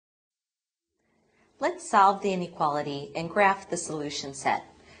Let's solve the inequality and graph the solution set.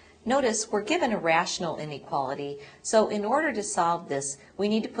 Notice we're given a rational inequality, so in order to solve this, we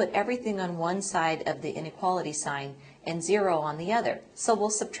need to put everything on one side of the inequality sign and 0 on the other. So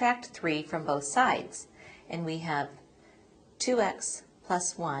we'll subtract 3 from both sides, and we have 2x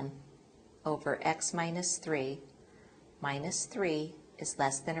plus 1 over x minus 3 is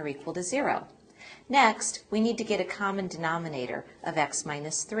less than or equal to 0. Next, we need to get a common denominator of x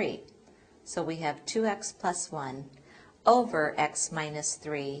minus 3. So we have 2x plus 1 over x minus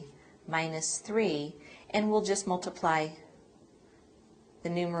 3 minus 3, and we'll just multiply the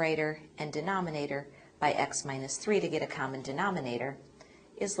numerator and denominator by x minus 3 to get a common denominator,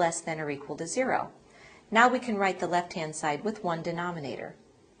 is less than or equal to 0. Now we can write the left-hand side with one denominator,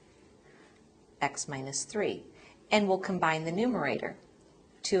 x minus 3, and we'll combine the numerator,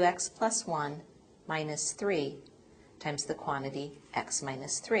 2x plus 1 minus 3 times the quantity x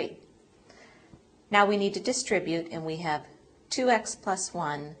minus 3. Now we need to distribute, and we have 2x plus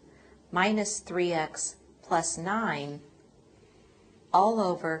 1 minus 3x plus 9 all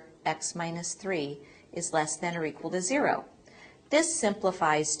over x minus 3 is less than or equal to 0. This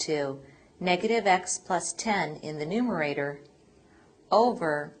simplifies to negative x plus 10 in the numerator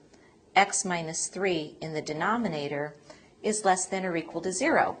over x minus 3 in the denominator is less than or equal to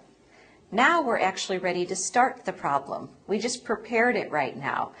 0. Now we're actually ready to start the problem. We just prepared it right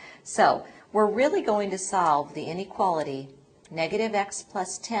now. So we're really going to solve the inequality negative x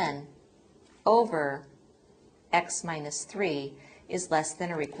plus 10 over x minus 3 is less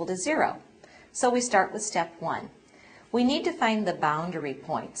than or equal to 0. So we start with step 1. We need to find the boundary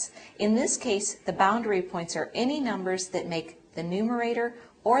points. In this case, the boundary points are any numbers that make the numerator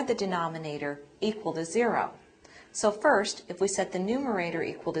or the denominator equal to 0. So first, if we set the numerator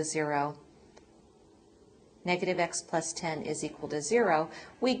equal to 0, negative x plus 10 is equal to 0,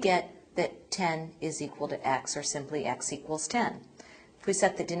 we get that 10 is equal to x, or simply x equals 10. If we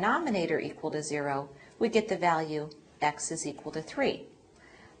set the denominator equal to 0, we get the value x is equal to 3.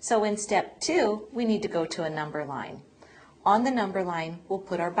 So in step 2, we need to go to a number line. On the number line, we'll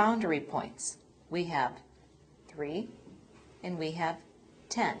put our boundary points. We have 3 and we have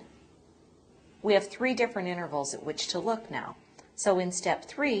 10. We have 3 different intervals at which to look now. So in step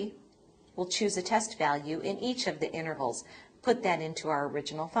 3, we'll choose a test value in each of the intervals, put that into our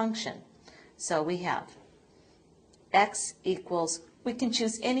original function. So we have x equals, we can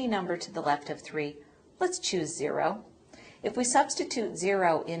choose any number to the left of 3. Let's choose 0. If we substitute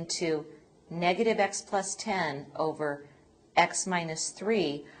 0 into negative x plus 10 over x minus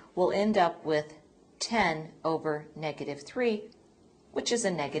 3, we'll end up with 10 over negative 3, which is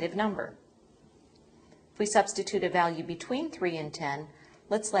a negative number. If we substitute a value between 3 and 10,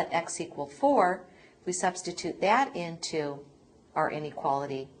 let's let x equal 4. If we substitute that into our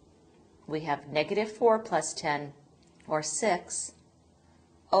inequality, we have negative 4 plus 10, or 6,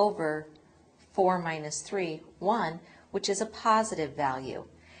 over 4 minus 3, 1, which is a positive value.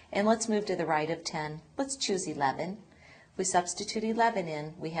 And let's move to the right of 10. Let's choose 11. If we substitute 11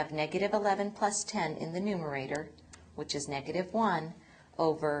 in, we have negative 11 plus 10 in the numerator, which is negative 1,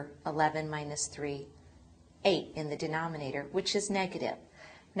 over 11 minus 3, 8 in the denominator, which is negative.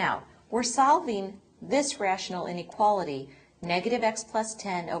 Now, we're solving this rational inequality, negative x plus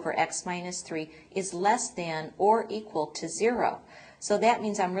 10 over x minus 3 is less than or equal to 0. So that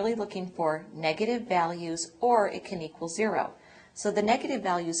means I'm really looking for negative values, or it can equal 0. So the negative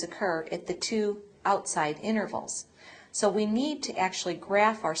values occur at the 2 outside intervals. So we need to actually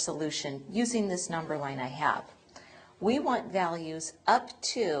graph our solution using this number line I have. We want values up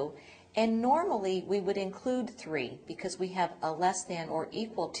to, and normally we would include 3 because we have a less than or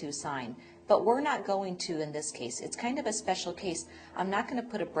equal to sign, but we're not going to in this case. It's kind of a special case. I'm not going to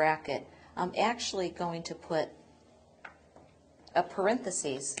put a bracket. I'm actually going to put a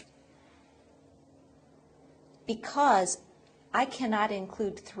parentheses because I cannot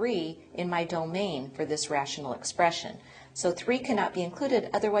include 3 in my domain for this rational expression. So 3 cannot be included,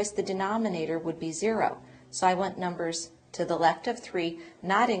 otherwise the denominator would be 0. So I want numbers to the left of 3,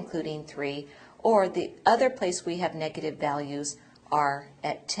 not including 3, or the other place we have negative values are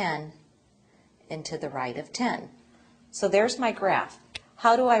at 10 and to the right of 10. So there's my graph.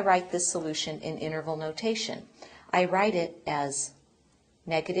 How do I write this solution in interval notation? I write it as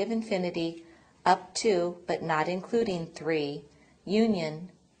negative infinity up to, but not including 3,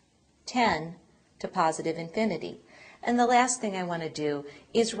 union 10 to positive infinity. And the last thing I want to do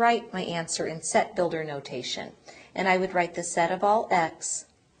is write my answer in set builder notation. And I would write the set of all x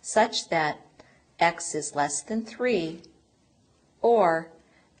such that x is less than 3 or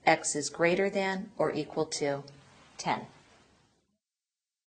x is greater than or equal to 10.